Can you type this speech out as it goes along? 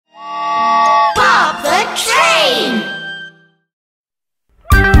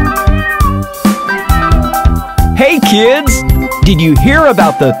kids! Did you hear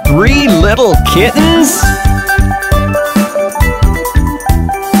about the 3 little kittens?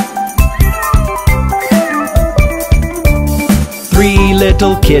 Three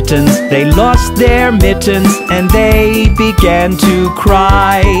little kittens, they lost their mittens and they began to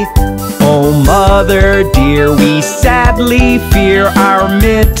cry. Oh, mother dear, we sadly fear our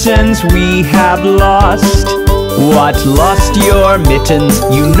mittens we have lost. What, lost your mittens,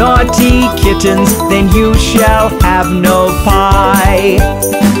 you naughty kittens? Then you shall have no pie.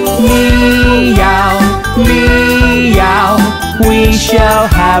 Meow, meow, we shall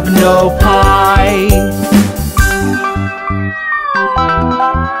have no pie.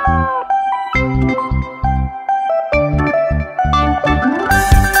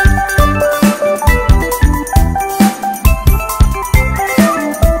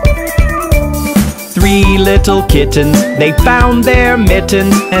 3 little kittens, they found their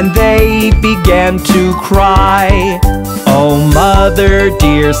mittens and they began to cry. Oh, mother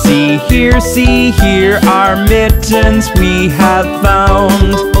dear, see here, our mittens we have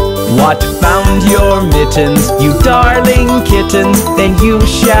found. What, found your mittens, you darling kittens? Then you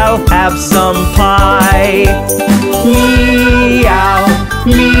shall have some pie. Meow,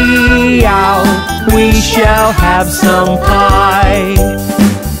 meow, we shall have some pie.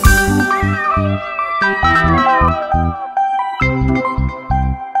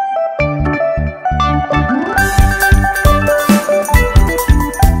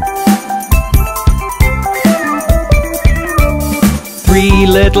 3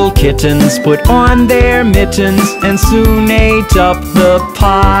 little kittens put on their mittens and soon ate up the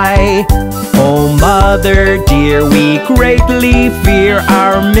pie. Oh, mother dear, we greatly fear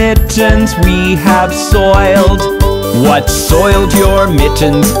our mittens we have soiled. What, soiled your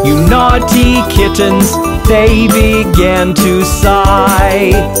mittens, you naughty kittens? They began to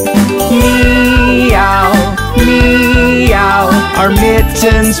sigh. Meow, meow, our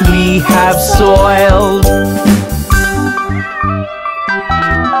mittens we have soiled.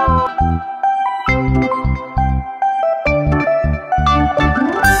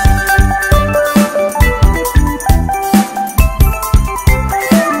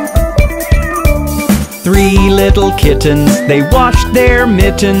 3 little kittens, they washed their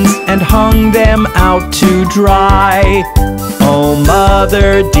mittens and hung them out to dry. Oh,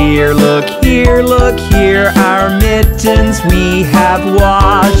 mother dear, look here, our mittens we have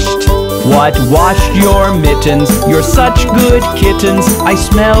washed. What, washed your mittens? You're such good kittens, I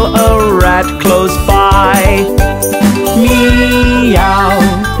smell a rat close by. Meow,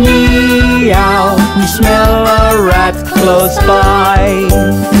 meow, we smell a rat close by.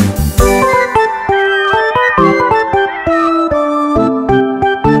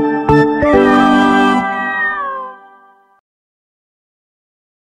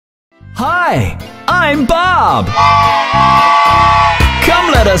 Hi, I'm Bob.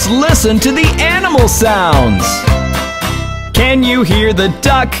 Come, let us listen to the animal sounds. Can you hear the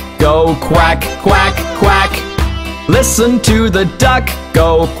duck go quack, quack, quack? Listen to the duck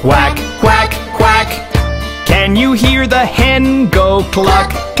go quack, quack, quack. Can you hear the hen go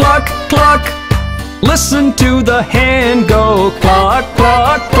cluck, cluck, cluck? Listen to the hen go cluck,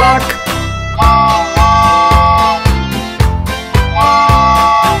 cluck, cluck.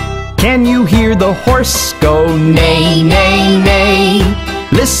 Can you hear the horse go neigh, neigh, neigh?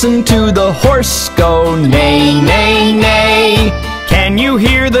 Listen to the horse go neigh, neigh, neigh. Can you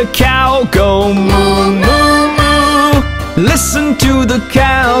hear the cow go moo, moo, moo? Listen to the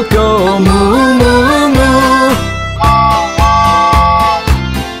cow go moo, moo, moo.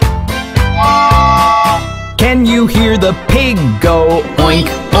 Can you hear the pig go oink,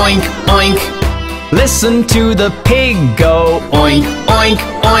 oink, oink? Listen to the pig go oink, oink,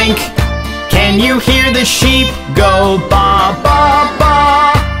 oink. Can you hear the sheep go ba, ba,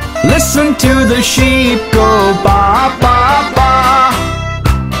 ba? Listen to the sheep go ba, ba, ba.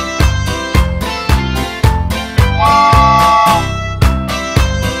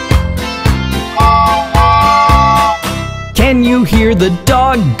 Can you hear the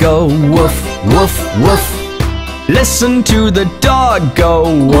dog go woof, woof, woof? Listen to the dog go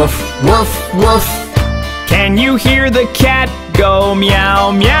woof, woof, woof. Can you hear the cat go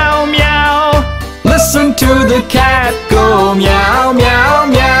meow, meow, meow? Listen to the cat go meow, meow,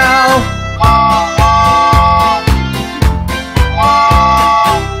 meow.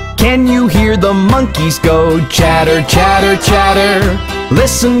 Can you hear the monkeys go chatter, chatter, chatter?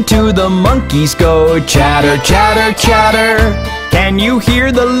 Listen to the monkeys go chatter, chatter, chatter. Can you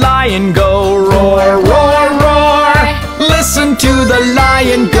hear the lion go roar, roar, roar? Listen to the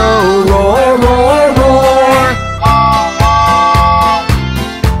lion go roar, roar, roar.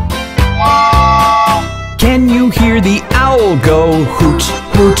 Can you hear the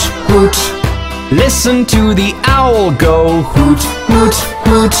Listen to the owl go hoot, hoot,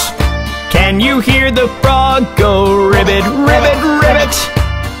 hoot. Can you hear the frog go ribbit, ribbit,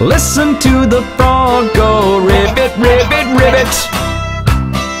 ribbit? Listen to the frog go ribbit, ribbit, ribbit.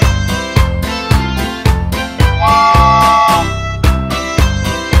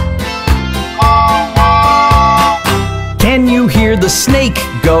 Can you hear the snake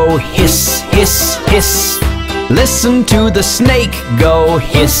go hiss, hiss, hiss? Listen to the snake go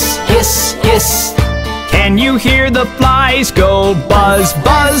hiss, hiss, hiss. Can you hear the flies go buzz,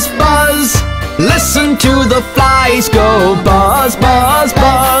 buzz, buzz? Listen to the flies go buzz, buzz,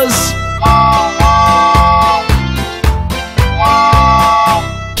 buzz.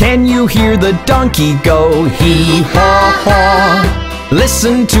 Can you hear the donkey go hee haw haw?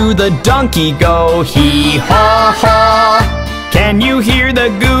 Listen to the donkey go hee haw haw. Can you hear the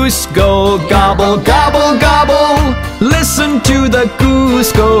goose go gobble, gobble, gobble? Listen to the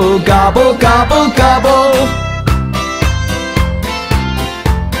goose go gobble, gobble, gobble.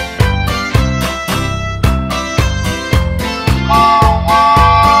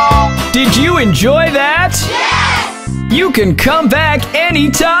 Did you enjoy that? Yes! You can come back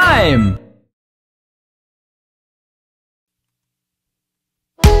anytime!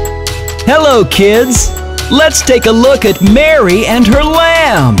 Hello, kids! Let's take a look at Mary and her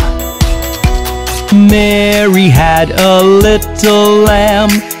lamb. Mary had a little lamb,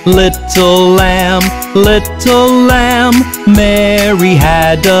 little lamb, little lamb. Mary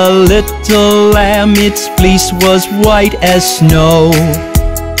had a little lamb, its fleece was white as snow.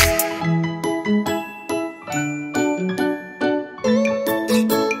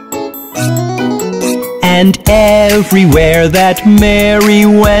 And everywhere that Mary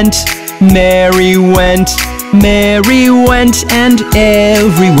went, Mary went, Mary went, and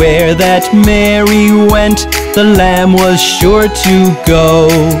everywhere that Mary went, the lamb was sure to go.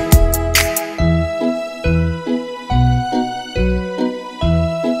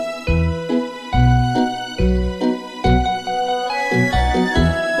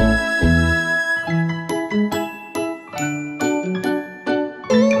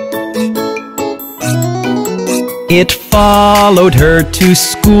 It followed her to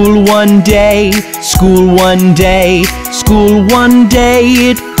school one day, school one day, school one day.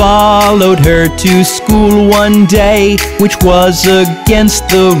 It followed her to school one day, which was against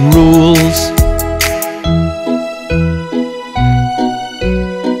the rules.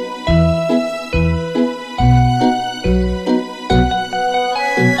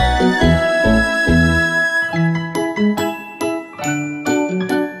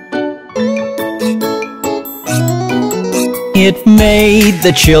 It made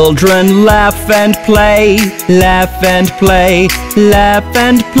the children laugh and play, laugh and play, laugh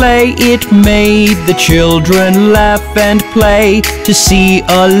and play. It made the children laugh and play to see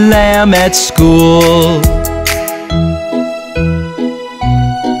a lamb at school.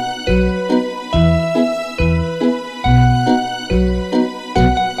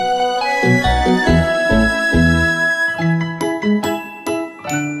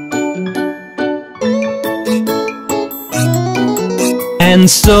 And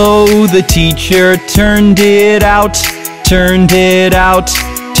so the teacher turned it out, turned it out,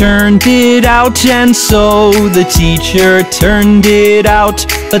 turned it out. And so the teacher turned it out,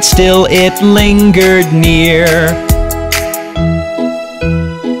 but still it lingered near.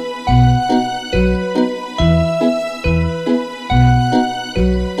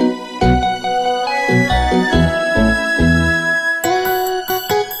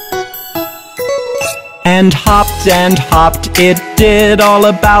 And hopped, it did all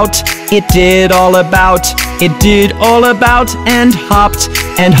about, it did all about, it did all about. And hopped,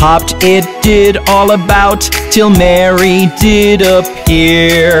 it did all about, till Mary did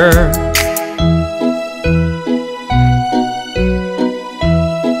appear.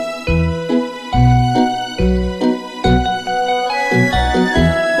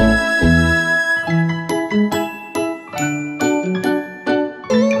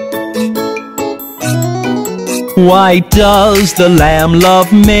 Why does the lamb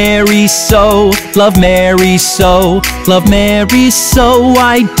love Mary so? Love Mary so, love Mary so.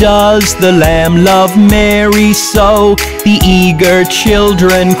 Why does the lamb love Mary so? The eager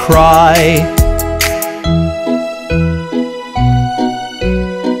children cry.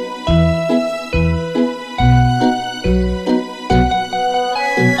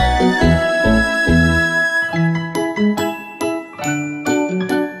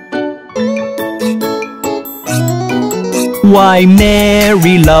 Why,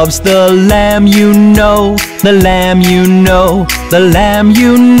 Mary loves the lamb, you know. The lamb, you know. The lamb,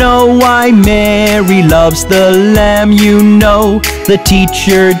 you know. Why, Mary loves the lamb, you know. The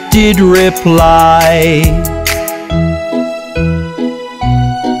teacher did reply.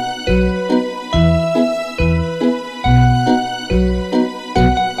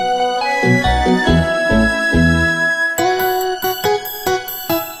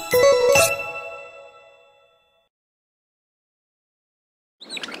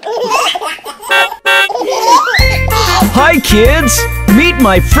 Hi, kids! Meet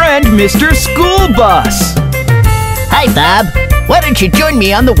my friend, Mr. School Bus! Hi, Bob. Why don't you join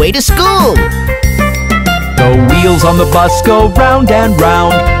me on the way to school? The wheels on the bus go round and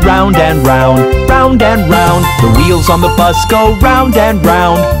round, round and round, round and round. The wheels on the bus go round and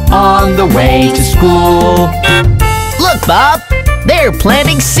round, on the way to school. Look, Bob. They're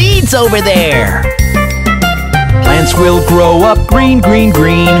planting seeds over there. Plants will grow up green, green,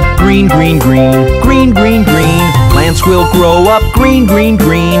 green, green, green, green, green, green, green. Plants will grow up green, green,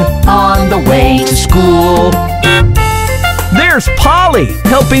 green, on the way to school. There's Polly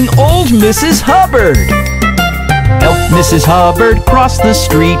helping old Mrs. Hubbard. Help Mrs. Hubbard cross the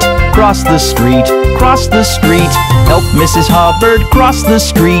street, cross the street, cross the street. Help Mrs. Hubbard cross the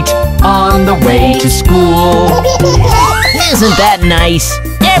street, on the way to school. Isn't that nice?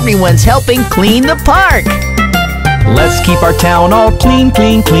 Everyone's helping clean the park. Let's keep our town all clean,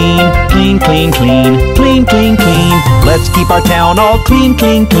 clean, clean, clean, clean, clean, clean, clean, clean. Let's keep our town all clean,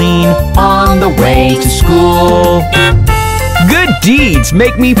 clean, clean, on the way to school. Good deeds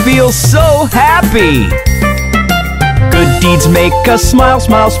make me feel so happy. Good deeds make us smile,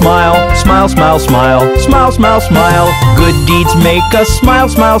 smile, smile, smile, smile, smile, smile, smile, smile. Good deeds make us smile,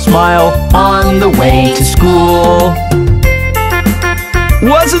 smile, smile, on the way to school.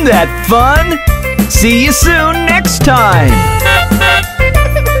 Wasn't that fun? See you soon next time!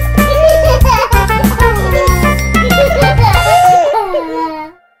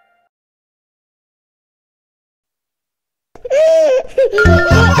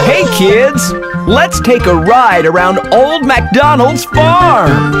 Hey kids! Let's take a ride around Old MacDonald's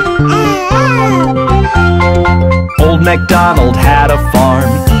farm! Old MacDonald had a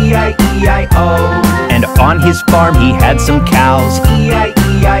farm, E-I-E-I-O. And on his farm he had some cows,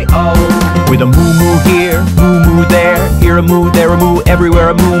 E-I-E-I-O. With a moo-moo here, moo-moo there, here a moo, there a moo, everywhere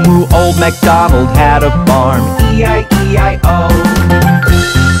a moo-moo. Old MacDonald had a farm, E-I-E-I-O.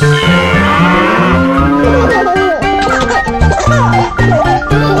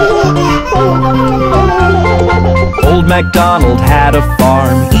 Old MacDonald had a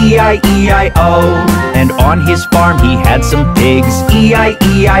farm, E-I-E-I-O. And on his farm he had some pigs,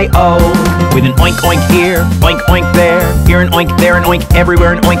 E-I-E-I-O. With an oink oink here, oink oink there, here an oink, there an oink,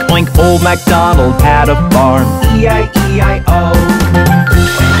 everywhere an oink oink. Old MacDonald had a farm, E-I-E-I-O.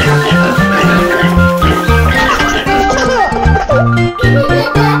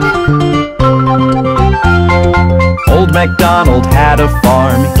 Old MacDonald had a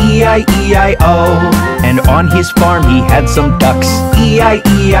farm, E-I-E-I-O. And on his farm he had some ducks,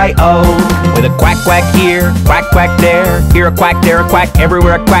 E-I-E-I-O. With a quack quack here, quack quack there, here a quack, there a quack,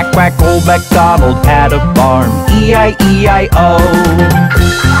 everywhere a quack quack. Old MacDonald had a farm, E-I-E-I-O.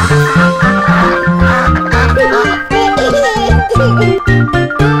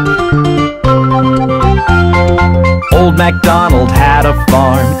 Old MacDonald had a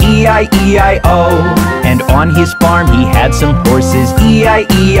farm, E-I-E-I-O. And on his farm he had some horses,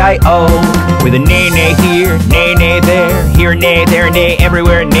 E-I-E-I-O. With a neigh-neigh here, neigh-neigh there, here neigh, there neigh,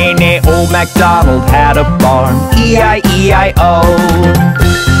 everywhere neigh-neigh. Old MacDonald had a farm, E-I-E-I-O.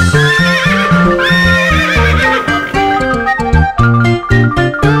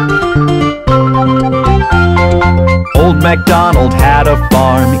 Old MacDonald had a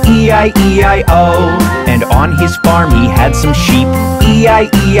farm, E-I-E-I-O. And on his farm he had some sheep,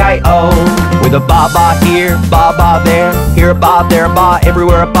 E-I-E-I-O. With a ba-ba here, ba-ba there, here a ba, there a ba,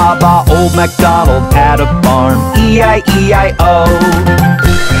 everywhere a ba-ba. Old MacDonald had a farm, E-I-E-I-O.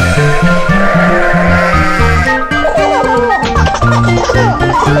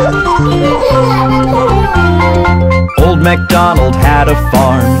 Old MacDonald had a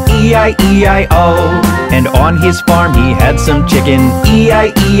farm, E-I-E-I-O. And on his farm he had some chicken,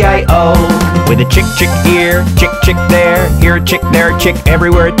 E-I-E-I-O. With a chick chick here, chick chick there, here a chick, there a chick,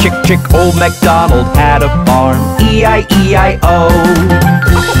 everywhere a chick chick. Old MacDonald had a farm, E-I-E-I-O.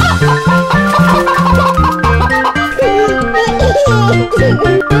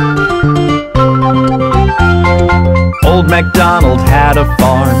 Old MacDonald had a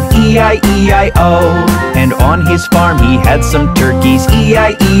farm, E-I-E-I-O. And on his farm he had some turkeys,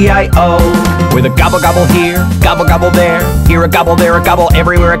 E-I-E-I-O. With a gobble gobble here, gobble gobble there, here a gobble, there a gobble,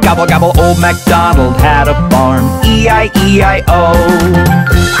 everywhere a gobble gobble. Old MacDonald had a farm, E-I-E-I-O.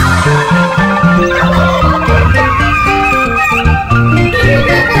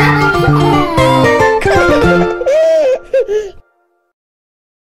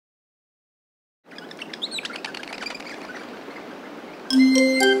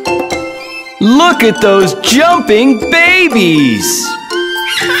 Look at those jumping babies!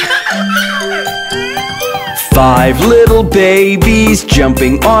 5 little babies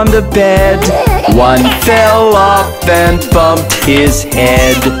jumping on the bed. One fell off and bumped his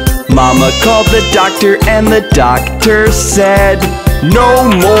head. Mama called the doctor and the doctor said, "No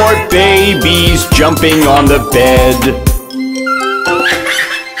more babies jumping on the bed."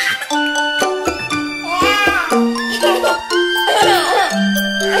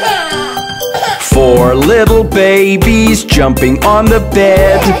 4 little babies jumping on the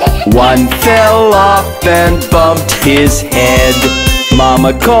bed. One fell off and bumped his head.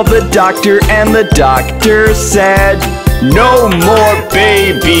 Mama called the doctor and the doctor said, "No more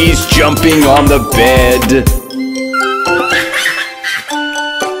babies jumping on the bed."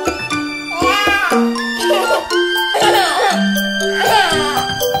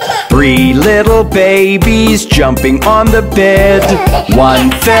 Three little babies jumping on the bed.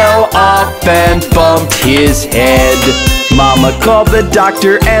 One fell off and bumped his head. Mama called the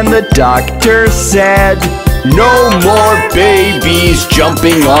doctor and the doctor said, "No more babies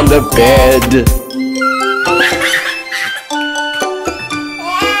jumping on the bed."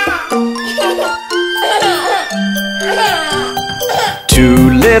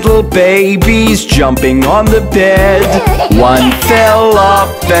 Two little babies jumping on the bed. One fell off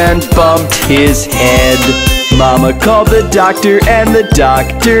and bumped his head. Mama called the doctor and the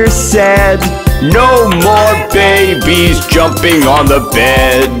doctor said, "No more babies jumping on the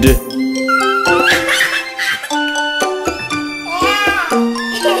bed."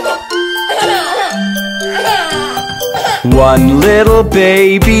 One little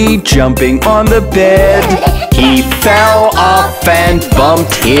baby jumping on the bed. He fell off and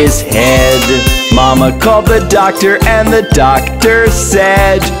bumped his head. Mama called the doctor and the doctor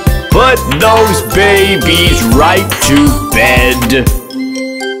said, "Put those babies right to bed."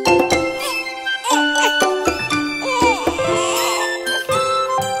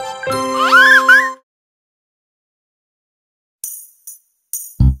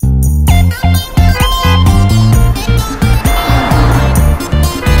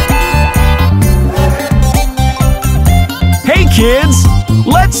 Kids,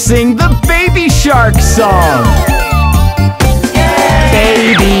 let's sing the Baby Shark song.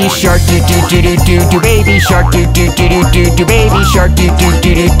 Baby shark do do do do do do, baby shark do do do do do do, baby shark do do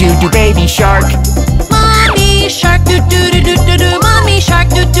do do do do, baby shark. Mommy shark do do do do do do, mommy shark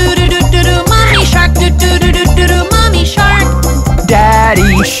do do do do do do, mommy shark do do do do do do, mommy shark.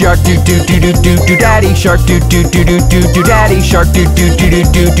 Daddy shark do do do do do do, daddy shark do do do do do do, daddy shark do do do do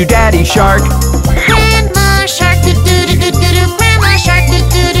do do, daddy shark. Grandma shark do do do do do do, grandma shark do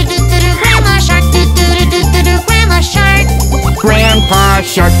do do do do do, grandma shark do do do do do do, grandma shark. Grandpa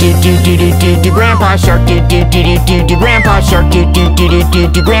shark do do do do do do, grandpa shark do do do do do do, grandpa shark do do do do do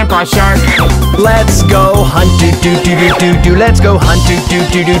do, grandpa shark. Let's go hunt do do do do do do, let's go hunt do do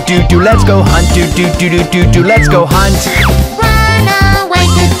do do do do, let's go hunt do do do do do do, let's go hunt. Run away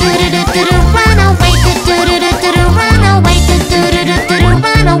do do do do do do, run away do do do do do do, run away do do do do do do,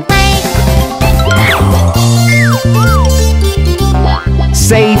 run away.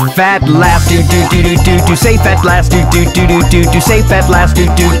 Safe at last do do do do do do, safe at last do do do do do do, safe at last do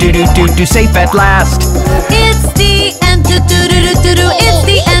do do do do do, safe at last. It's the end do do do do do do, it's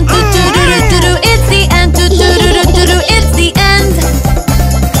the end do do do do do do, it's the end do do do do do do, it's the end.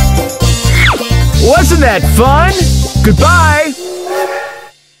 Wasn't that fun? Goodbye.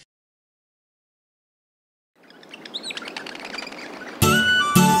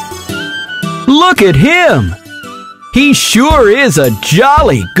 Look at him! He sure is a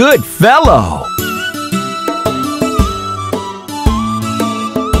jolly good fellow!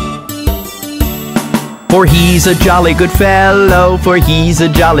 For he's a jolly good fellow, for he's a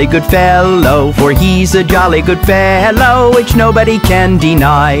jolly good fellow, for he's a jolly good fellow, which nobody can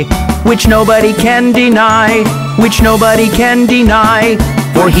deny, which nobody can deny, which nobody can deny.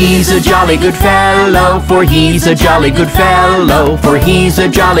 For he's a jolly good fellow, for he's a jolly good fellow, for he's a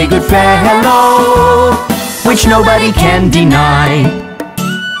jolly good fellow, which nobody can deny.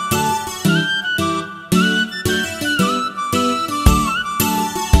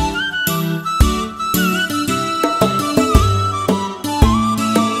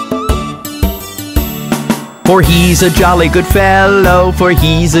 For he's a jolly good fellow, for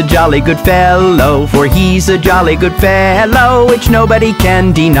he's a jolly good fellow, for he's a jolly good fellow, which nobody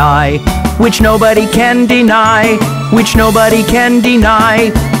can deny, which nobody can deny, which nobody can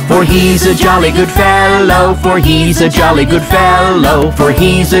deny. For he's a jolly good fellow, for he's a jolly good fellow, for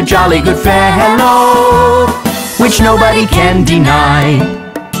he's a jolly good fellow, which nobody can deny.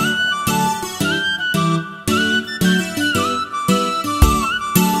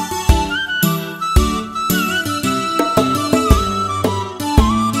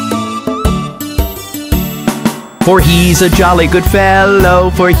 For he's a jolly good fellow,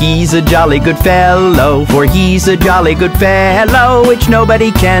 for he's a jolly good fellow, for he's a jolly good fellow, which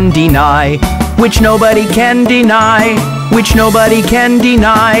nobody can deny, which nobody can deny, which nobody can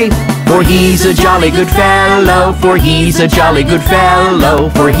deny. For he's a jolly good fellow, for he's a jolly good fellow,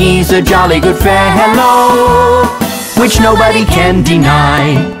 for he's a jolly good fellow, which nobody can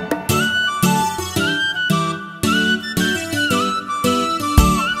deny.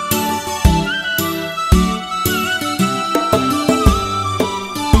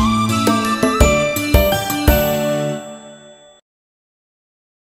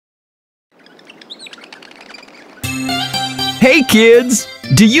 Hey kids,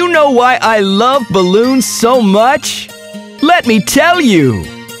 do you know why I love balloons so much? Let me tell you!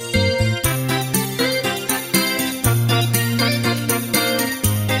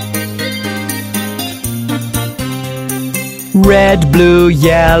 Red, blue,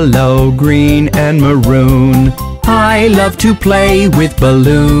 yellow, green, and maroon, I love to play with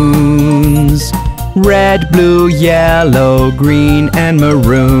balloons. Red, blue, yellow, green, and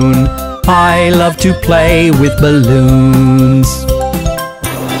maroon, I love to play with balloons.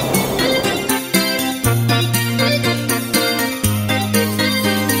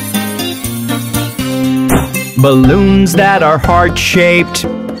 Balloons that are heart-shaped,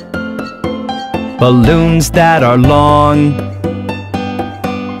 balloons that are long,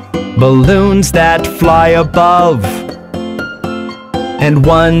 balloons that fly above, and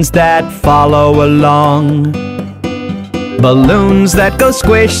ones that follow along. Balloons that go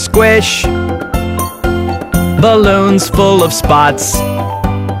squish, squish, balloons full of spots,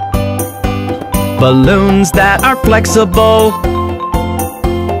 balloons that are flexible,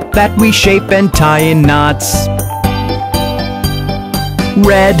 that we shape and tie in knots.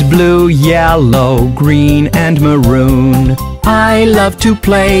 Red, blue, yellow, green, and maroon, I love to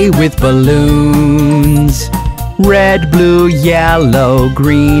play with balloons. Red, blue, yellow,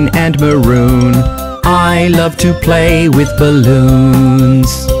 green, and maroon, I love to play with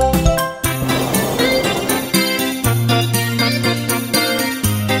balloons.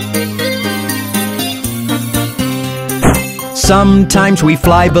 Sometimes we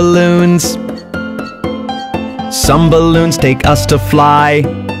fly balloons. Some balloons take us to fly,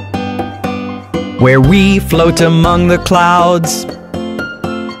 where we float among the clouds,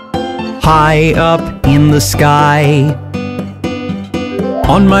 high up in the sky.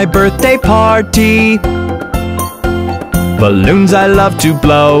 On my birthday party, balloons I love to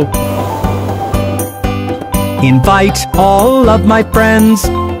blow. Invite all of my friends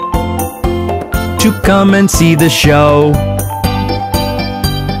to come and see the show.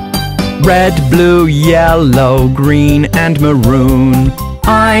 Red, blue, yellow, green, and maroon,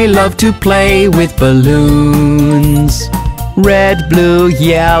 I love to play with balloons. Red, blue,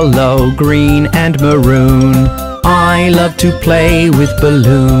 yellow, green, and maroon, I love to play with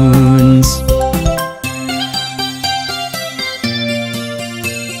balloons.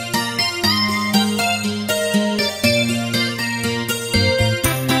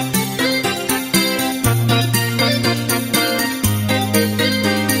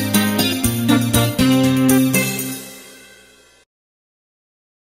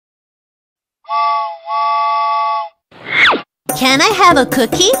 Can I have a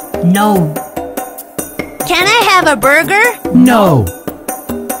cookie? No. Can I have a burger? No.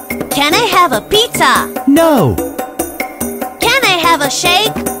 Can I have a pizza? No. Can I have a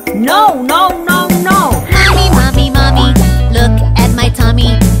shake? No, no, no, no. Mommy, mommy, mommy, look at my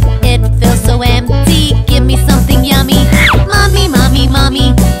tummy. It feels so empty, give me something yummy. Mommy, mommy,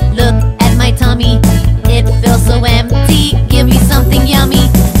 mommy, look at my tummy. It feels so empty, give me something yummy.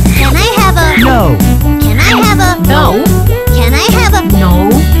 Can I have a... No. Can I have a... No. Can I have a... No.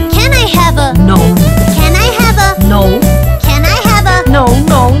 Can I have a... No. Can I have a... No. Can I have a... No,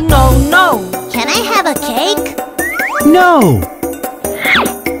 no, no, no. Can I have a cake? No.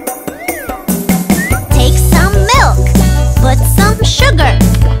 Take some milk, put some sugar,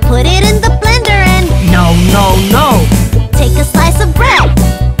 put it in the blender and... No, no, no. Take a slice of bread,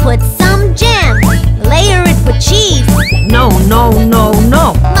 put some jam, layer it with cheese. No, no, no,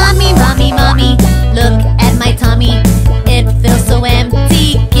 no. Mommy, mommy, mommy, look at my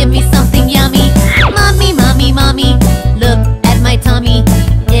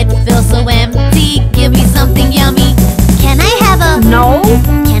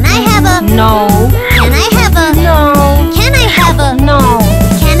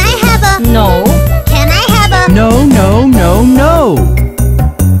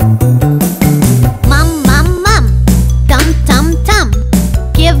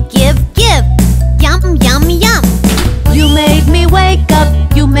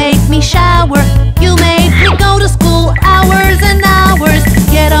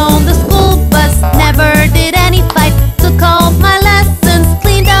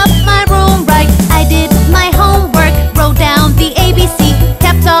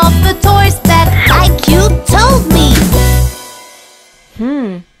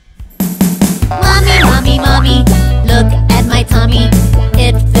Mommy, mommy, mommy, look at my tummy.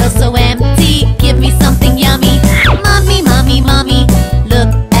 It feels so empty, give me something yummy. Mommy, mommy, mommy, look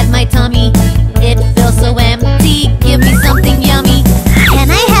at my tummy. It feels so empty, give me something yummy. Can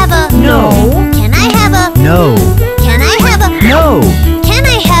I have a? No. Can I have a? No. Can I have a? No. Can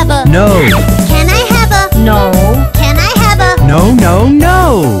I have a? No. Can I have a? No. Can I have a? No, no,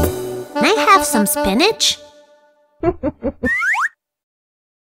 no. Can I have some spinach?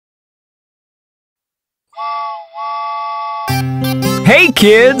 Hey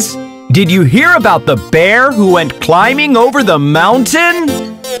kids! Did you hear about the bear who went climbing over the mountain?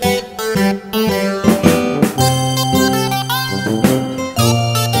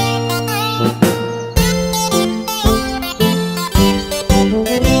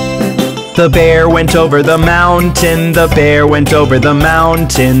 The bear went over the mountain, the bear went over the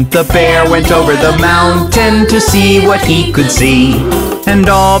mountain, the bear went over the mountain to see what he could see. And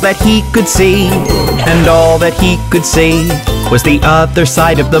all that he could see, and all that he could see, was the other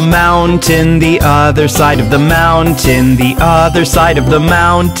side of the mountain, the other side of the mountain, the other side of the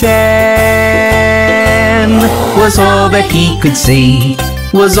mountain. Was all that he could see,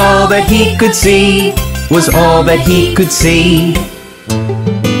 was all that he could see, was all that he could see.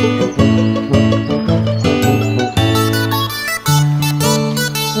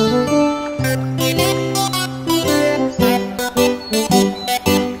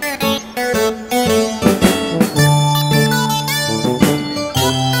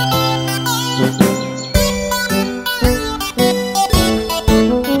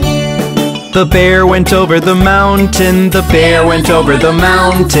 The bear went over the mountain, the bear went over the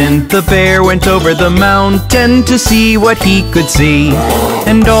mountain, the bear went over the mountain to see what he could see.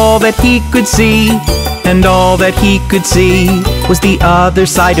 And all that he could see, and all that he could see, was the other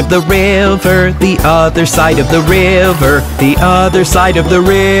side of the river, the other side of the river, the other side of the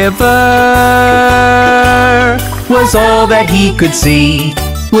river. Was all that he could see,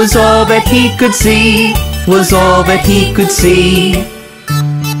 was all that he could see, was all that he could see.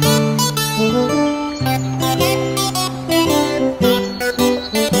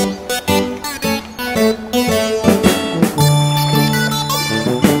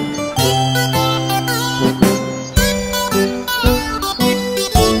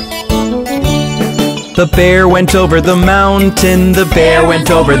 The bear went over the mountain, the bear went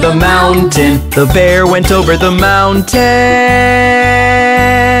over the mountain, the bear went over the mountain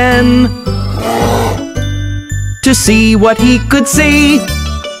to see what he could see.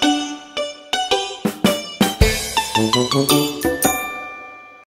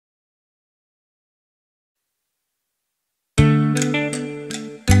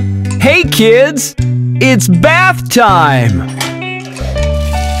 Hey kids, it's bath time!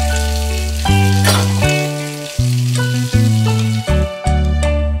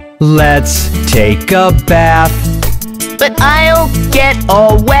 Let's take a bath, But I'll get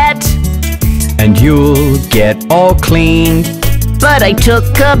all wet. and you'll get all clean. But I took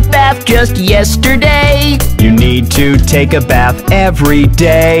a bath just yesterday. You need to take a bath every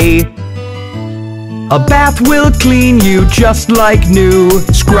day. A bath will clean you just like new.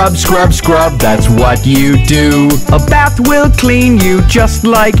 Scrub, scrub, scrub, that's what you do. A bath will clean you just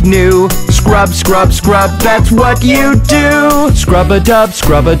like new. Scrub, scrub, scrub, that's what you do. Scrub-a-dub,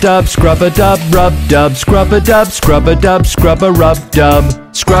 scrub-a-dub, scrub-a-dub, rub-dub, scrub-a-dub, scrub-a-dub,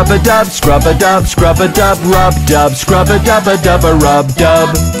 scrub-a-rub-dub. Scrub-a-dub, scrub-a-dub, scrub-a-dub, rub-dub,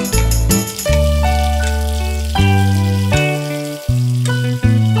 scrub-a-dub-a-dub-a-rub-dub.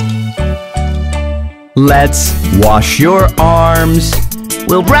 Let's wash your arms.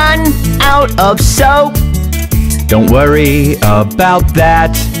 We'll run out of soap. Don't worry about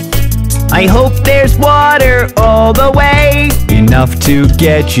that. I hope there's water all the way. Enough to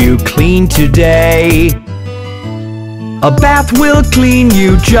get you clean today. A bath will clean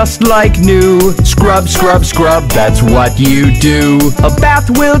you just like new. Scrub, scrub, scrub, that's what you do. A bath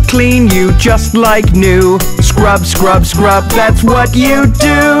will clean you just like new. Scrub, scrub, scrub, that's what you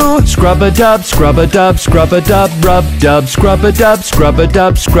do. Scrub-a-dub, scrub-a-dub, scrub-a-dub, rub-dub, scrub-a-dub,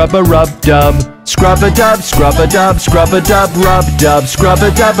 scrub-a-dub, scrub-a-rub-dub. Scrub-a-dub, scrub-a-dub, scrub-a-dub, rub-dub,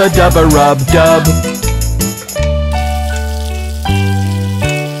 scrub-a-dub-a-dub-a-rub-dub.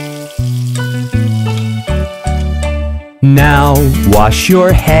 Now wash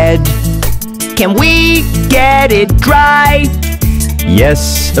your head. Can we get it dry?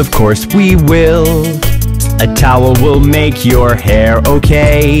 Yes, of course we will. A towel will make your hair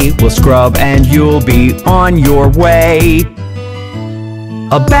okay. We'll scrub and you'll be on your way.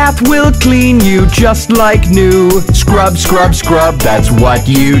 A bath will clean you just like new. Scrub, scrub, scrub, that's what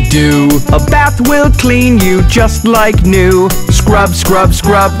you do. A bath will clean you just like new. Scrub, scrub,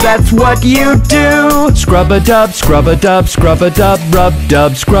 scrub, that's what you do. Scrub-a-dub, scrub-a-dub, scrub-a-dub,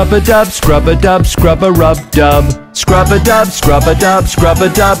 rub-dub, scrub-a-dub, scrub-a-dub, scrub-a-rub-dub. Scrub-a-dub, scrub-a-dub,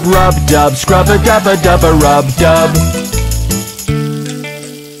 scrub-a-dub, rub-dub, scrub-a-dub-a-dub-a-rub-dub.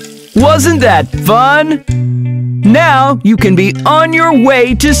 Wasn't that fun? Now you can be on your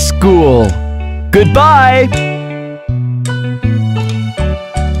way to school. Goodbye!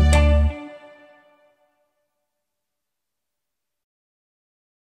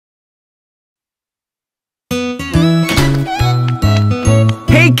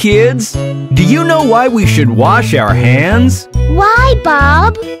 Hey kids, do you know why we should wash our hands? Why,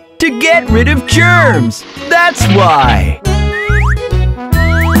 Bob? To get rid of germs! That's why!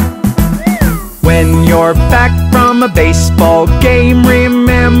 When you're back from a baseball game,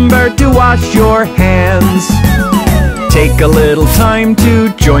 remember to wash your hands. Take a little time to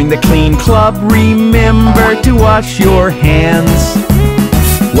join the clean club. Remember to wash your hands.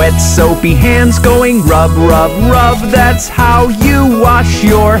 Wet soapy hands going rub, rub, rub. That's how you wash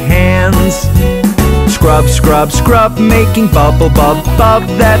your hands. Scrub, scrub, scrub, making bubble, bub, bub.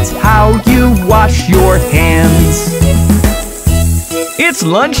 That's how you wash your hands. It's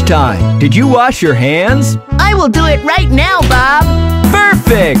lunchtime. Did you wash your hands? I will do it right now, Bob.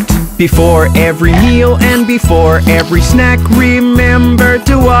 Perfect! Before every meal and before every snack, remember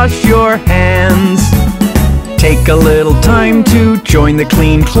to wash your hands. Take a little time to join the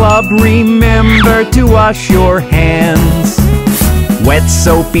clean club. Remember to wash your hands. Wet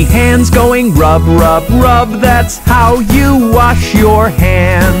soapy hands going rub, rub, rub. That's how you wash your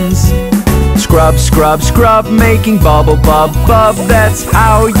hands. Scrub, scrub, scrub, making bubble, bub, bub. That's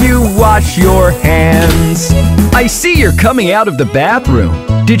how you wash your hands. I see you're coming out of the bathroom.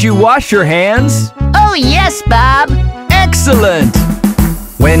 Did you wash your hands? Oh, yes, Bob. Excellent!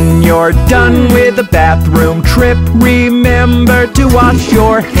 When you're done with the bathroom trip, remember to wash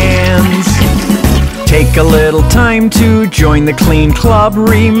your hands. Take a little time to join the clean club.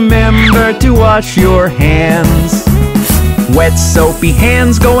 Remember to wash your hands. Wet soapy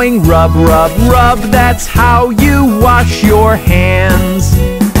hands going rub, rub, rub. That's how you wash your hands.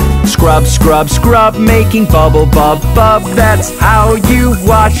 Scrub, scrub, scrub, making bubble, bub, bub. That's how you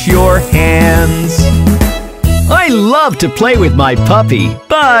wash your hands. I love to play with my puppy,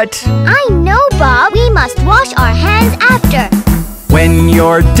 but I know, Bob. We must wash our hands after. when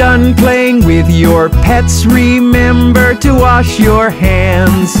you're done playing with your pets, remember to wash your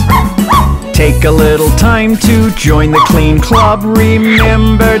hands. Take a little time to join the clean club.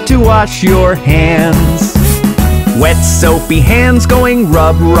 Remember to wash your hands. Wet soapy hands going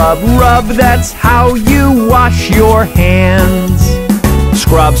rub, rub, rub. That's how you wash your hands.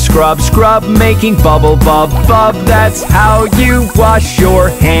 Scrub, scrub, scrub, making bubble, bub, bub. That's how you wash your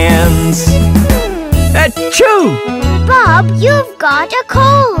hands. Achoo! Bob, you've got a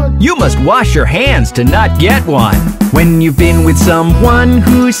cold. You must wash your hands to not get one. When you've been with someone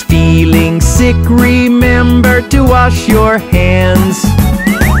who's feeling sick, remember to wash your hands.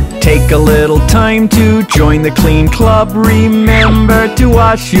 Take a little time to join the clean club. Remember to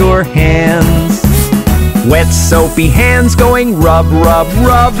wash your hands. Wet soapy hands going rub, rub,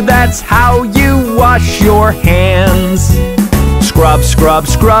 rub. That's how you wash your hands. Scrub, scrub,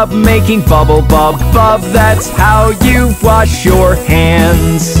 scrub, making bubble, bub, bub. That's how you wash your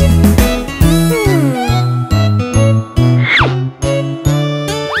hands.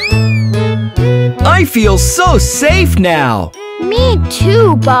 I feel so safe now. Me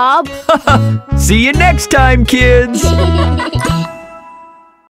too, Bob. See you next time, kids.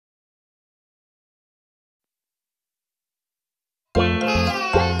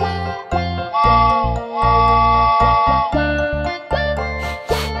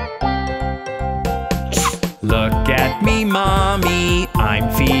 Look at me, Mommy, I'm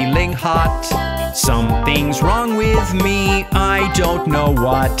feeling hot. Something's wrong with me, I don't know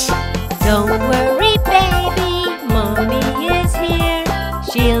what. Don't worry, baby, Mommy is here.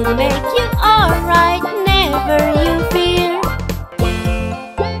 She'll make you alright, never you fear.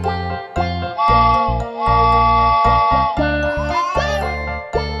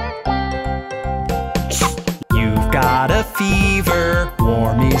 You've got a fever,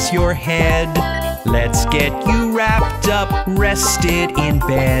 warm is your head. Let's get you wrapped up, rested in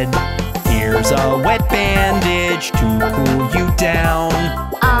bed. Here's a wet bandage to cool you down.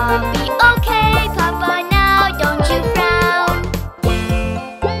 I'll be okay, Papa, now don't you frown.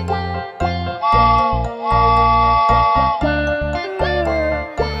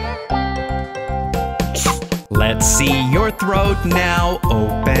 Let's Let's see your throat now,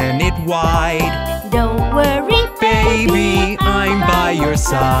 open it wide. Don't worry, Baby, I'm by your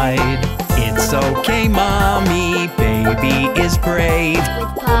side. It's okay, Mommy, baby is brave.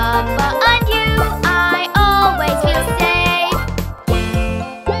 with Papa on you, I always feel safe.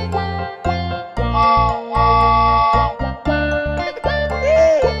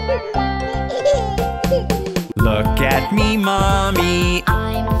 Look at me, Mommy,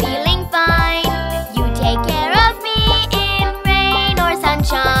 I'm feeling fine. You take care of me in rain or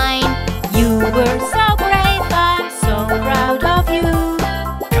sunshine. You were so brave, I'm so proud of you.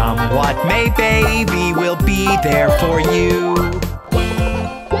 come what may, baby, we'll be there for you.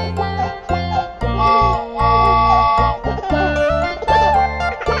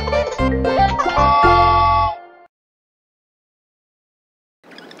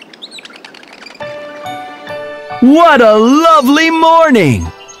 What a lovely morning!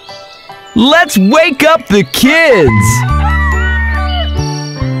 Let's wake up the kids!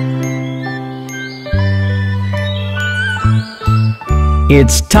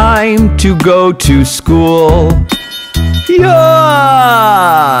 It's time to go to school.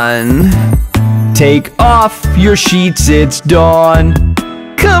 Yawn! Take off your sheets, it's dawn.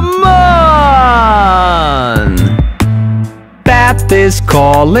 Come on! Bath is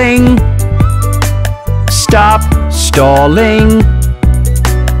calling. Stop stalling.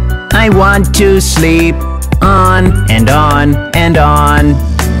 I want to sleep on and on and on.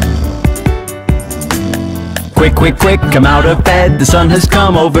 Quick, quick, quick, come out of bed. The sun has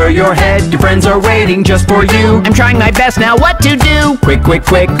come over your head. Your friends are waiting just for you. I'm trying my best now, what to do? Quick, quick,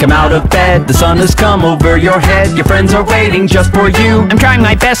 quick, come out of bed. The sun has come over your head. Your friends are waiting just for you. I'm trying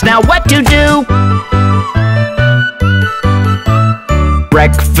my best now, what to do?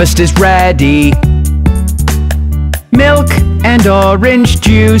 Breakfast is ready. Milk and orange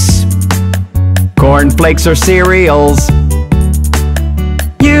juice, cornflakes or cereals.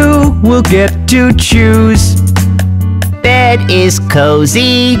 You will get to choose. Bed is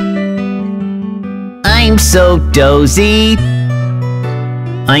cozy. I'm so dozy.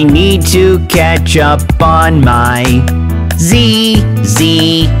 I need to catch up on my Z's.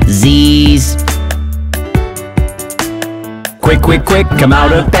 Quick, quick, quick, come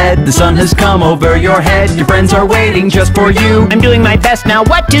out of bed. The sun has come over your head. Your friends are waiting just for you. I'm doing my best now,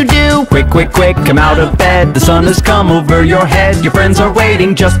 what to do? Quick, quick, quick, come out of bed. The sun has come over your head. Your friends are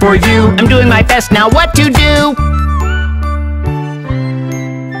waiting just for you. I'm doing my best now, what to do?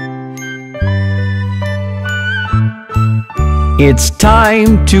 It's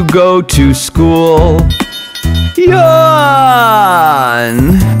time to go to school. Yawn!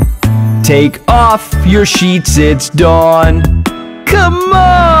 Take off your sheets, it's dawn. Come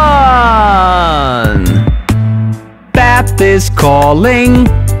on! Bath is calling.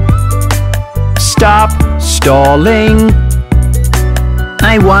 Stop stalling.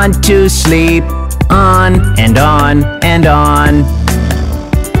 I want to sleep on and on and on.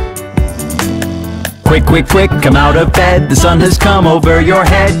 Quick, quick, quick, come out of bed. The sun has come over your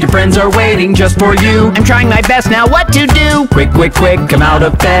head. Your friends are waiting just for you. I'm trying my best now, what to do? Quick, quick, quick, come out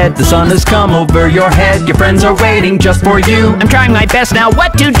of bed. The sun has come over your head. Your friends are waiting just for you. I'm trying my best now,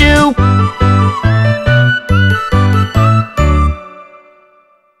 what to do?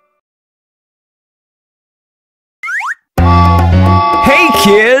 Hey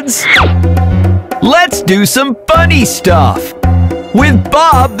kids! Let's do some funny stuff with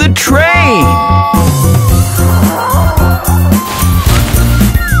Bob the Train!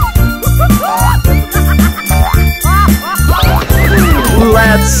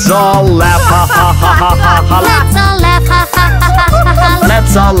 Let's all laugh, ha ha ha ha ha ha. Let's all laugh, ha ha ha ha ha ha.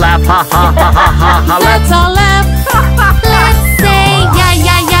 Let's all laugh, ha ha ha ha ha ha. Let's all laugh. Let's say yeah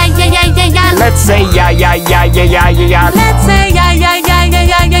yeah yeah yeah yeah yeah yeah. Let's say yeah yeah yeah yeah yeah yeah yeah. Let's say yeah yeah yeah yeah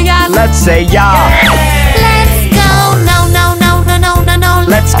yeah yeah yeah. Let's say yeah. Let's go no no no no no no no.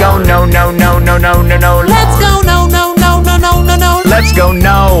 Let's go no no no no no no no. Let's go no no no no no no no. Let's go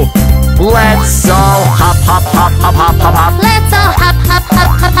no. Let's all hop hop hop hop hop hop hop. Let's all hop hop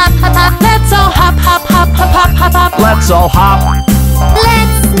hop hop hop hop hop. Let's all hop hop hop hop hop hop hop. Let's all hop.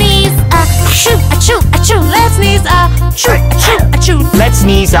 Let's sneeze achoo achoo achoo. Let's sneeze achoo achoo achoo. Let's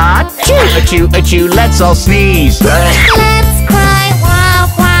sneeze achoo achoo achoo. Let's all sneeze. Let's cry wah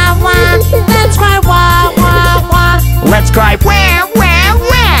wah wah. Let's cry wah wah wah. Let's cry wah wah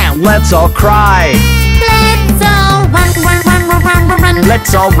wah. Let's all cry. Let's all run run run run run run run.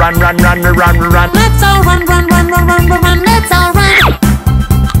 Let's all run run run run run run. Let's all run run run run run run run. Let's all run.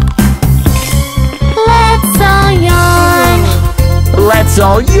 Let's all yawn. Let's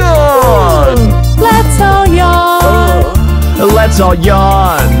all yawn. Let's all yawn. Let's all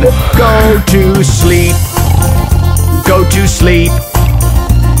yawn. Go to sleep. Go to sleep.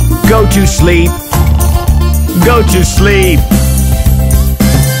 Go to sleep. Go to sleep.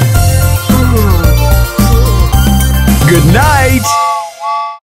 Good night.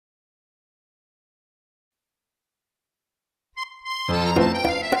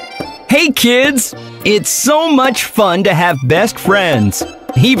 Hey kids! It's so much fun to have best friends,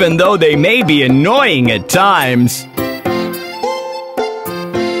 even though they may be annoying at times.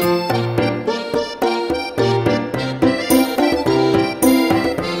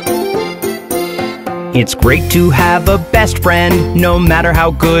 It's great to have a best friend, no matter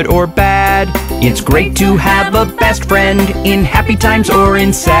how good or bad. It's great to have a best friend, in happy times or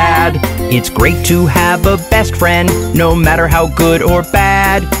in sad. It's great to have a best friend, no matter how good or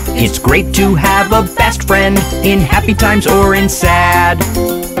bad. It's great to have a best friend, in happy times or in sad.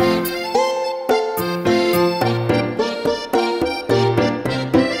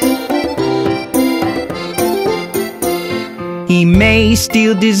 He may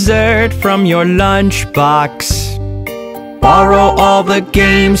steal dessert from your lunchbox, borrow all the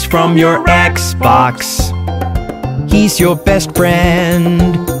games from your Xbox. He's your best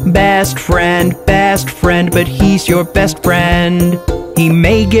friend, best friend, best friend, but he's your best friend. He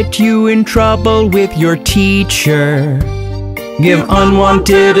may get you in trouble with your teacher, give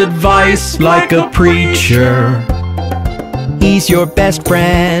unwanted advice like a preacher. He's your best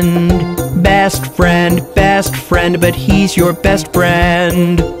friend, best friend, best friend, but he's your best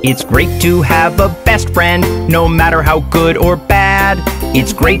friend. It's great to have a best friend, no matter how good or bad.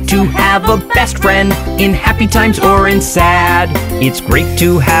 It's great to have a best friend, in happy times or in sad. It's great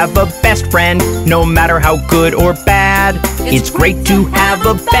to have a best friend, no matter how good or bad. It's great to have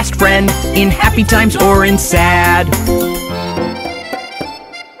a best friend, in happy times or in sad.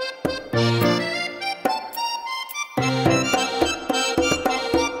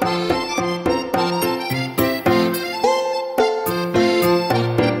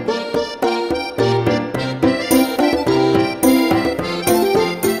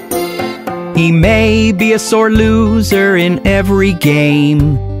 He may be a sore loser in every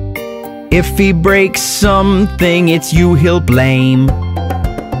game. If he breaks something, it's you he'll blame.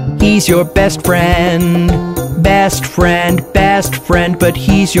 He's your best friend, best friend, best friend, but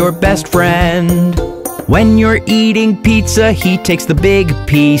he's your best friend. When you're eating pizza, he takes the big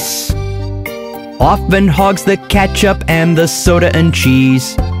piece, often hogs the ketchup and the soda and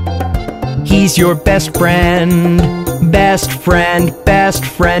cheese. He's your best friend, best friend, best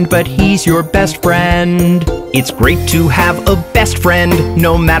friend, but he's your best friend. It's great to have a best friend,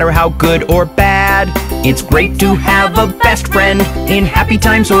 no matter how good or bad. It's great to have a best friend, in happy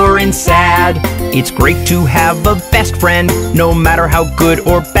times or in sad. It's great to have a best friend, no matter how good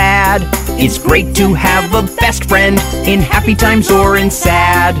or bad. It's great to have a best friend, in happy times or in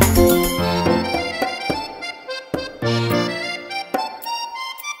sad.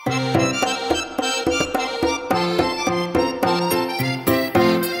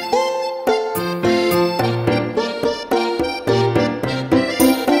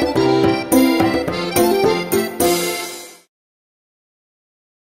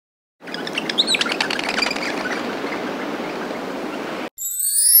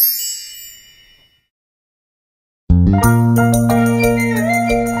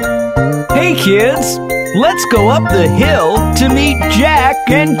 Hey kids, let's go up the hill to meet Jack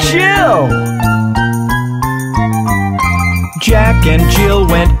and Jill. Jack and Jill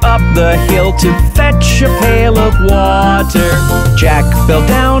went up the hill to fetch a pail of water. Jack fell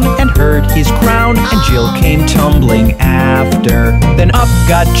down and hurt his crown, and Jill came tumbling after. Then up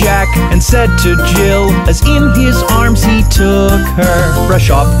got Jack and said to Jill, as in his arms he took her, brush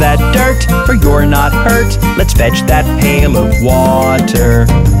off that dirt, for you're not hurt. Let's fetch that pail of water.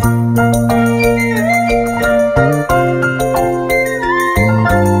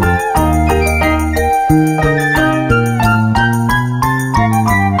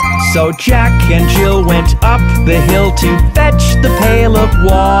 So Jack and Jill went up the hill to fetch the pail of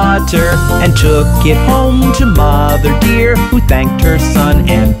water, and took it home to Mother dear, who thanked her son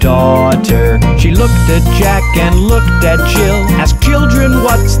and daughter. She looked at Jack and looked at Jill, asked children,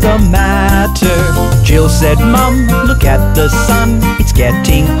 what's the matter? Jill said, Mum, look at the sun, it's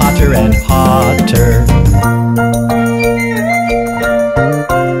getting hotter and hotter.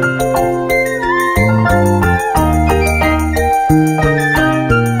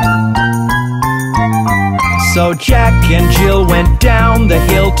 So Jack and Jill went down the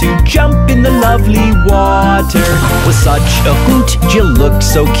hill to jump in the lovely water. With such a hoot, Jill looked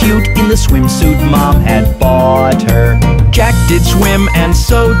so cute in the swimsuit Mom had bought her. Jack did swim and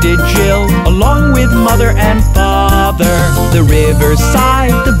so did Jill, along with Mother and Father. father. The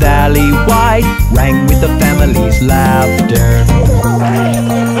riverside, the valley wide, rang with the family's laughter.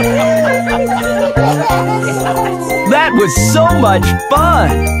 That was so much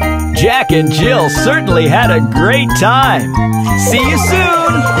fun! Jack and Jill certainly had a great time. See you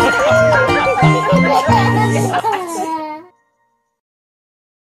soon!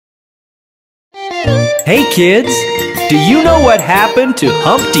 Hey kids, do you know what happened to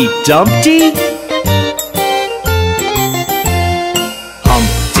Humpty Dumpty?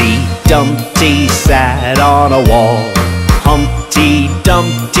 Humpty Dumpty sat on a wall. Humpty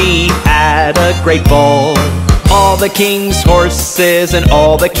Dumpty had a great fall. All the king's horses and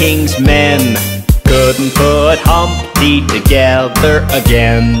all the king's men couldn't put Humpty together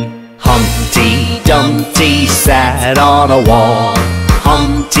again. Humpty Dumpty sat on a wall.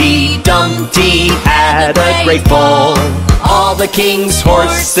 Humpty Dumpty had a great fall. All the king's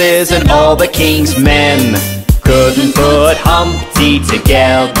horses and all the king's men couldn't put Humpty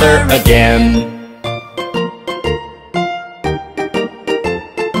together again.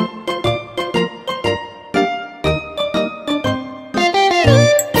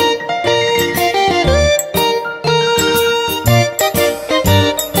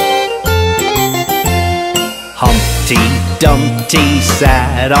 Humpty Dumpty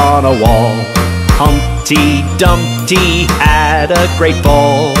sat on a wall. Humpty Dumpty had a great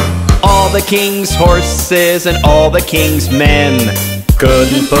fall. All the king's horses and all the king's men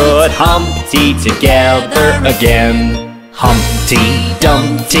couldn't put Humpty together again. Humpty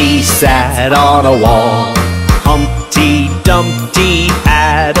Dumpty sat on a wall. Humpty Dumpty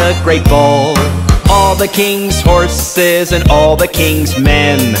had a great fall. All the king's horses and all the king's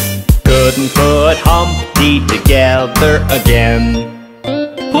men couldn't put Humpty together again.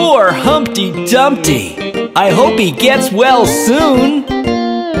 Poor Humpty Dumpty! I hope he gets well soon!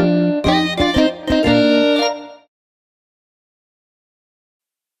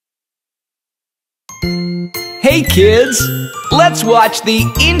 Hey kids! Let's watch the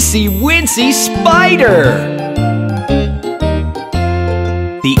Incy Wincy Spider!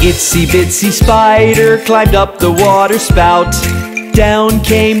 The itsy bitsy spider climbed up the water spout. Down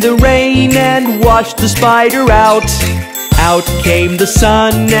came the rain and washed the spider out. Out came the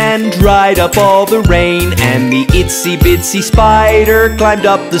sun and dried up all the rain, and the itsy bitsy spider climbed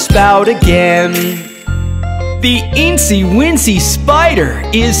up the spout again. The Incy Wincy Spider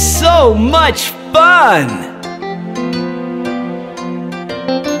is so much fun!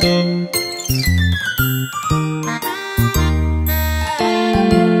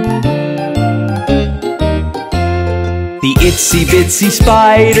 The itsy bitsy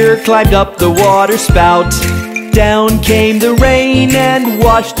spider climbed up the water spout. Down came the rain and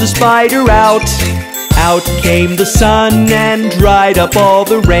washed the spider out. Out came the sun and dried up all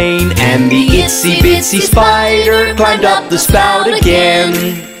the rain, and the itsy bitsy spider climbed up the spout again.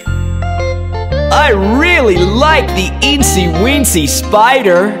 I really like the Incy Wincy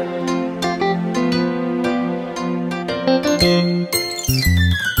Spider.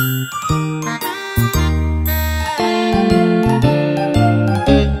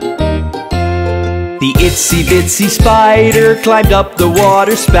 The itsy bitsy spider climbed up the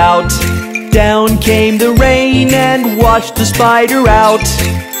water spout. Down came the rain and washed the spider out.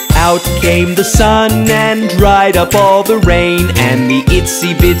 Out came the sun and dried up all the rain, and the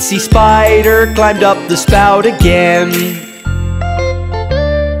itsy bitsy spider climbed up the spout again.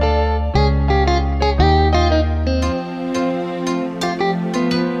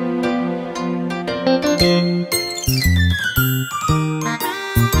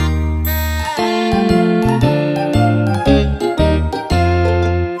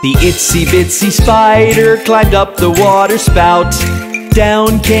 The itsy bitsy spider climbed up the water spout.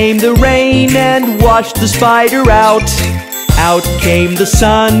 Down came the rain and washed the spider out. Out came the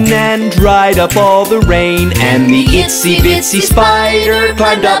sun and dried up all the rain, and the itsy bitsy spider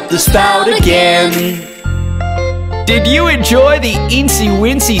climbed up the spout again. Did you enjoy the Incy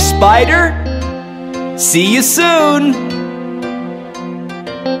Wincy Spider? See you soon!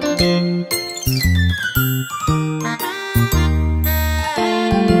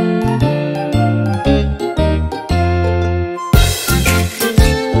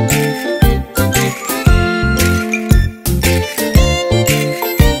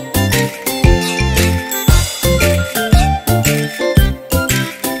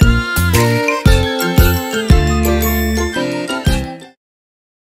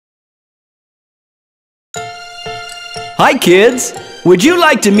 Hi kids! Would you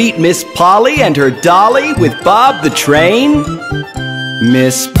like to meet Miss Polly and her dolly with Bob the Train?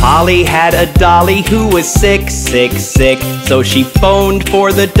 Miss Polly had a dolly who was sick, sick, sick, so she phoned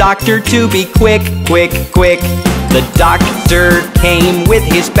for the doctor to be quick, quick, quick. The doctor came with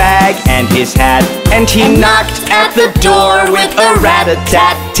his bag and his hat, and he knocked at the door with a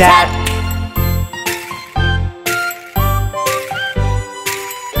rat-a-tat-tat.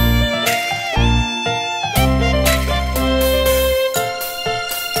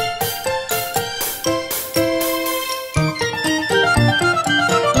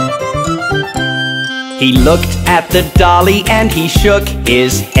 He looked at the dolly and he shook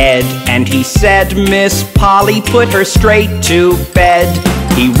his head, and he said, "Miss Polly, put her straight to bed."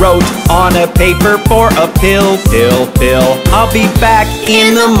 He wrote on a paper for a pill, pill, pill. "I'll be back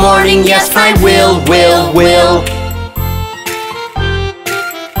in the morning, yes I will, will.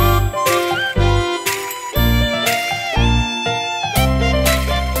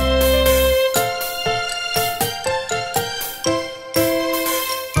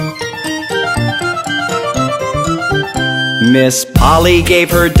 Miss Polly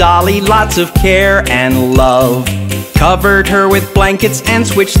gave her dolly lots of care and love, covered her with blankets and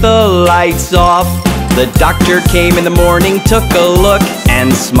switched the lights off. The doctor came in the morning, took a look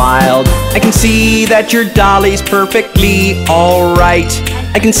and smiled. "I can see that your dolly's perfectly all right.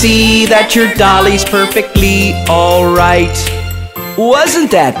 I can see that your dolly's perfectly all right."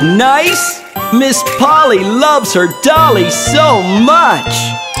 Wasn't that nice? Miss Polly loves her dolly so much.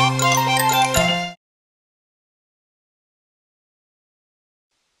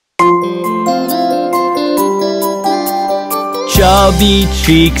 Chubby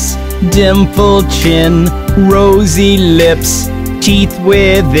cheeks, dimpled chin, rosy lips, teeth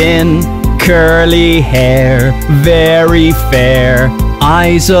within, curly hair, very fair,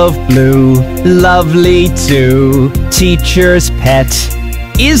 eyes of blue, lovely too, teacher's pet.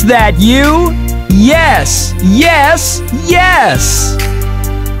 Is that you? Yes, yes, yes!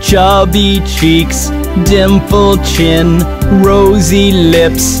 Chubby cheeks, dimpled chin, rosy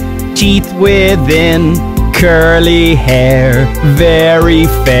lips, teeth within, curly hair, very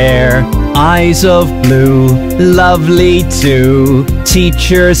fair, eyes of blue, lovely too,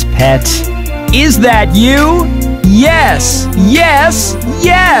 teacher's pet. Is that you? Yes, yes,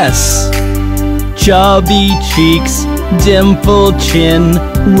 yes! Chubby cheeks, dimpled chin,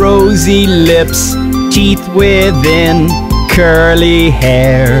 rosy lips, teeth within, curly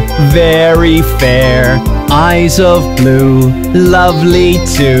hair, very fair, eyes of blue, lovely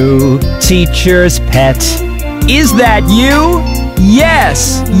too, teacher's pet. Is that you?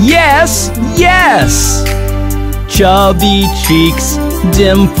 Yes, yes, yes! Chubby cheeks,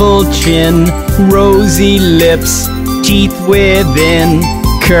 dimpled chin, rosy lips, teeth within,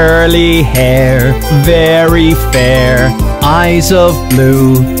 curly hair, very fair, eyes of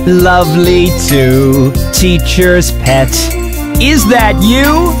blue, lovely too, teacher's pet. Is that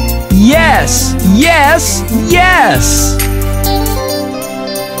you? Yes, yes, yes!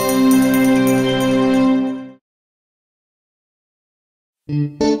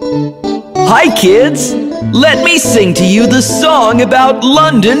 Hi kids! Let me sing to you the song about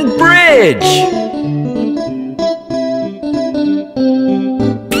London Bridge!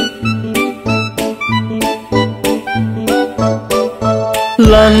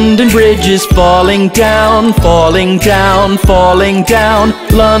 London Bridge is falling down, falling down, falling down.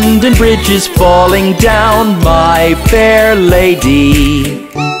 London Bridge is falling down, my fair lady.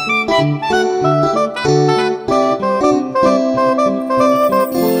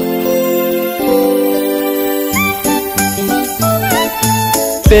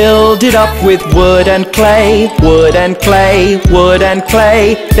 Filled it up with wood and clay, wood and clay, wood and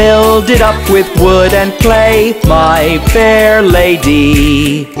clay. Filled it up with wood and clay, my fair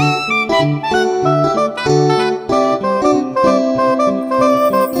lady.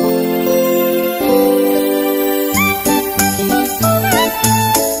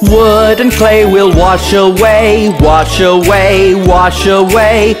 Wood and clay will wash away, wash away, wash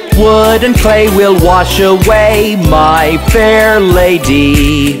away. Wood and clay will wash away, my fair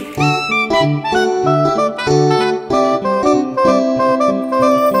lady.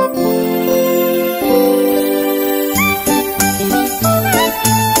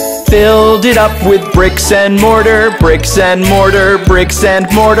 Filled it up with bricks and mortar, bricks and mortar, bricks and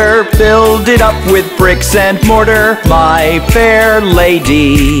mortar. Filled it up with bricks and mortar, my fair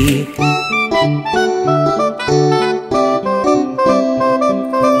lady.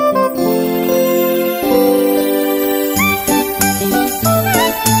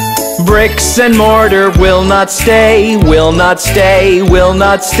 Bricks and mortar will not stay, will not stay, will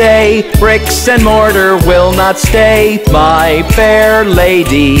not stay. Bricks and mortar will not stay, my fair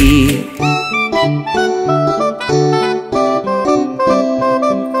lady.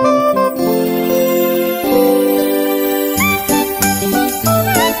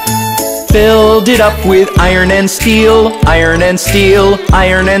 Build it up with iron and steel, iron and steel,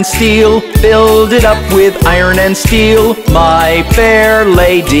 iron and steel. Build it up with iron and steel, my fair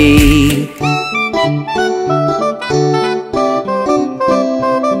lady.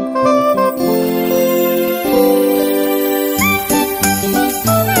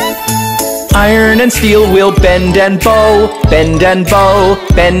 Iron and steel will bend and bow, bend and bow,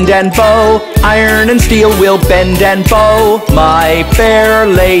 bend and bow. Iron and steel will bend and bow, my fair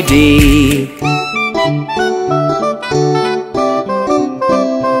lady.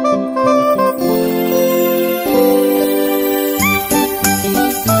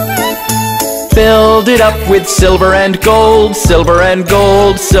 Build it up with silver and gold, silver and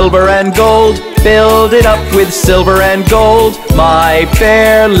gold, silver and gold. Build it up with silver and gold, my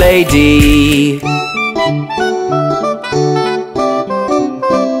fair lady.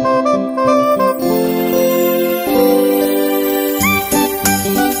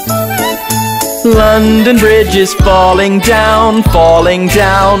 London Bridge is falling down, falling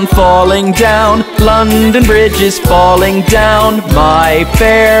down, falling down. London Bridge is falling down, my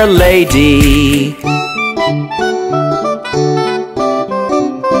fair lady.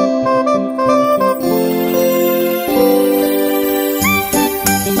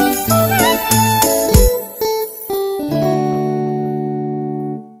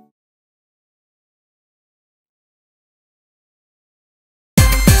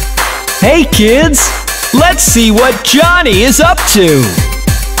 Hey kids, let's see what Johnny is up to.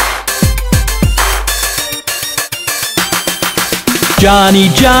 Johnny,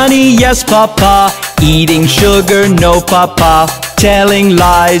 Johnny, yes papa. Eating sugar, no papa. Telling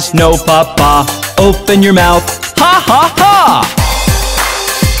lies, no papa. Open your mouth, ha ha ha.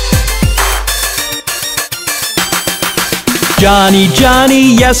 Johnny,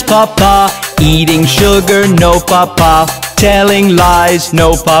 Johnny, yes papa. Eating sugar, no papa. Telling lies,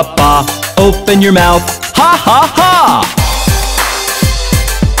 no papa. Open your mouth, ha ha ha.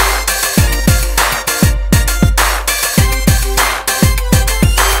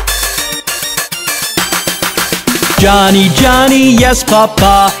 Johnny, Johnny, yes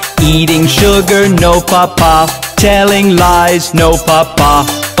papa. Eating sugar, no papa. Telling lies, no papa.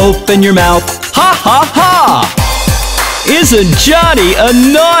 Open your mouth, ha ha ha. Isn't Johnny a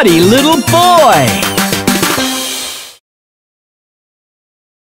naughty little boy?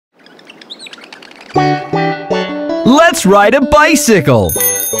 Let's ride a bicycle.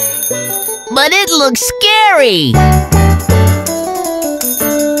 But it looks scary.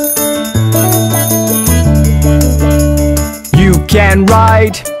 You can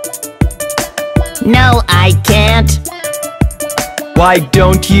ride. No, I can't. Why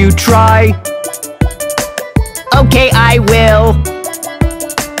don't you try? Okay, I will.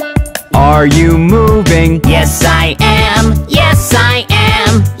 Are you moving? Yes, I am. Yes, I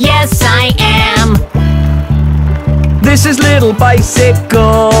am. Yes, I am. This is little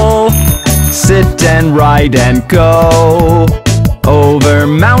bicycle. Sit and ride and go. Over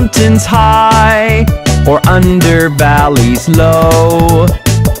mountains high, or under valleys low.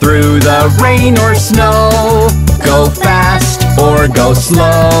 Through the rain or snow. Go fast or go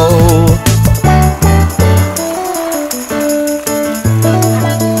slow.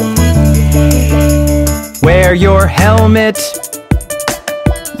 Wear your helmet.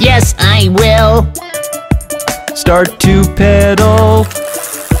 Yes, I will. Start to pedal.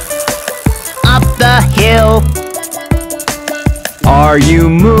 Up the hill. Are you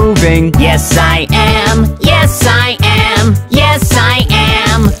moving? Yes, I am. Yes, I am. Yes, I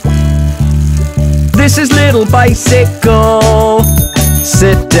am. This is little bicycle.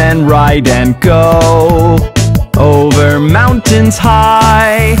 Sit and ride and go. Over mountains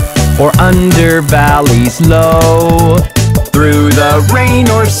high, or under valleys low. Through the rain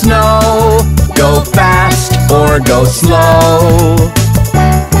or snow. Go fast or go slow.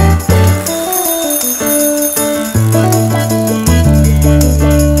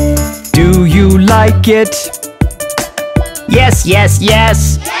 Do you like it? Yes, yes,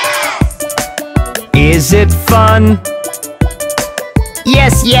 yes. Is it fun?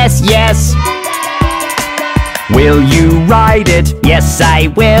 Yes, yes, yes. Will you ride it? Yes, I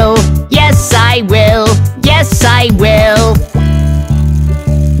will. Yes, I will. Yes, I will.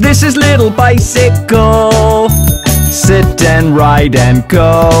 This is little bicycle. Sit and ride and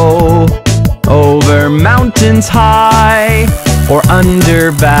go. Over mountains high, or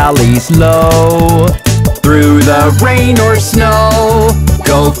under valleys low. Through the rain or snow.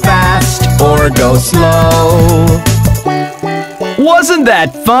 Go fast or go slow. Wasn't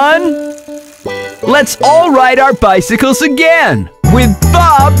that fun? Let's all ride our bicycles again with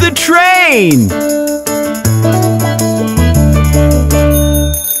Bob the Train.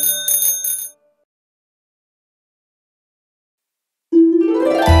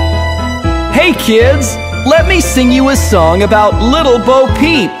 Hey kids, let me sing you a song about Little Bo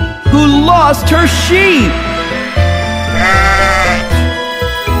Peep, who lost her sheep.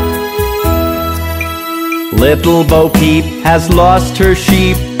 Little Bo Peep has lost her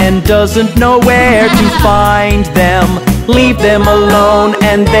sheep and doesn't know where to find them. Leave them alone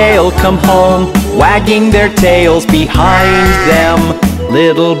and they'll come home, wagging their tails behind them.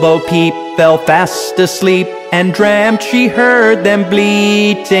 Little Bo Peep fell fast asleep and dreamt she heard them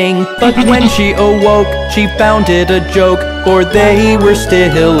bleating. But when she awoke, she found it a joke, for they were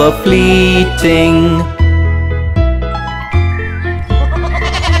still a-fleeting.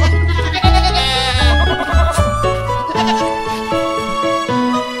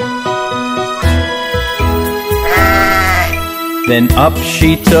 Then up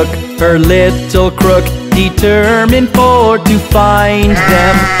she took her little crook, determined for to find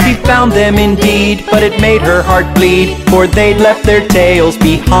them. She found them indeed, but it made her heart bleed, for they'd left their tails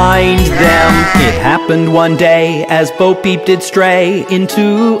behind them. It happened one day as Bo Peep did stray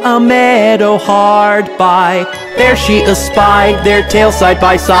into a meadow hard by. There she espied their tails side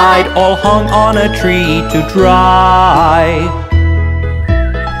by side, all hung on a tree to dry.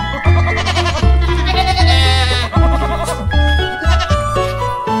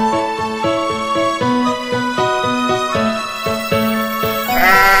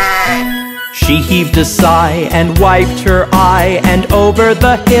 She heaved a sigh and wiped her eye, and over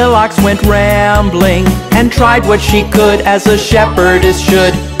the hillocks went rambling, and tried what she could as a shepherdess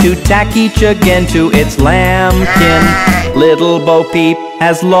should, to tack each again to its lambkin. Little Bo Peep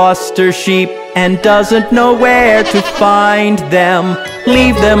has lost her sheep and doesn't know where to find them.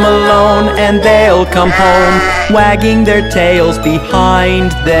 Leave them alone and they'll come home, wagging their tails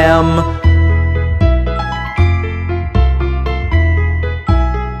behind them.